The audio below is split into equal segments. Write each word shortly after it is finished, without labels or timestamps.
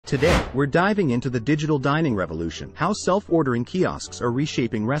Today, we're diving into the digital dining revolution, how self-ordering kiosks are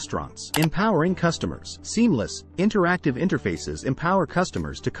reshaping restaurants, empowering customers. Seamless, interactive interfaces empower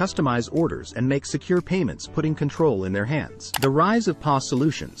customers to customize orders and make secure payments, putting control in their hands. The rise of POS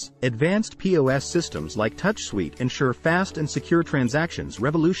solutions. Advanced POS systems like TouchSuite ensure fast and secure transactions,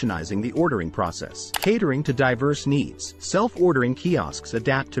 revolutionizing the ordering process. Catering to diverse needs. Self-ordering kiosks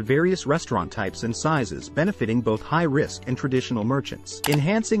adapt to various restaurant types and sizes, benefiting both high-risk and traditional merchants.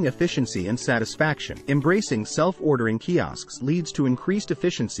 Enhancing efficiency and satisfaction. Embracing self-ordering kiosks leads to increased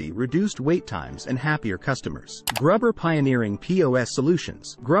efficiency, reduced wait times, and happier customers. Grubber pioneering POS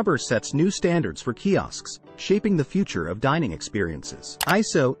solutions. Grubber sets new standards for kiosks, shaping the future of dining experiences.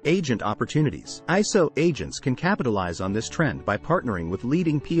 ISO agent opportunities. ISO agents can capitalize on this trend by partnering with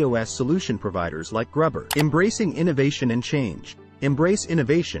leading POS solution providers like Grubber. Embracing innovation and change. Embrace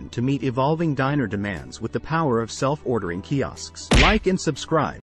innovation to meet evolving diner demands with the power of self-ordering kiosks. Like and subscribe.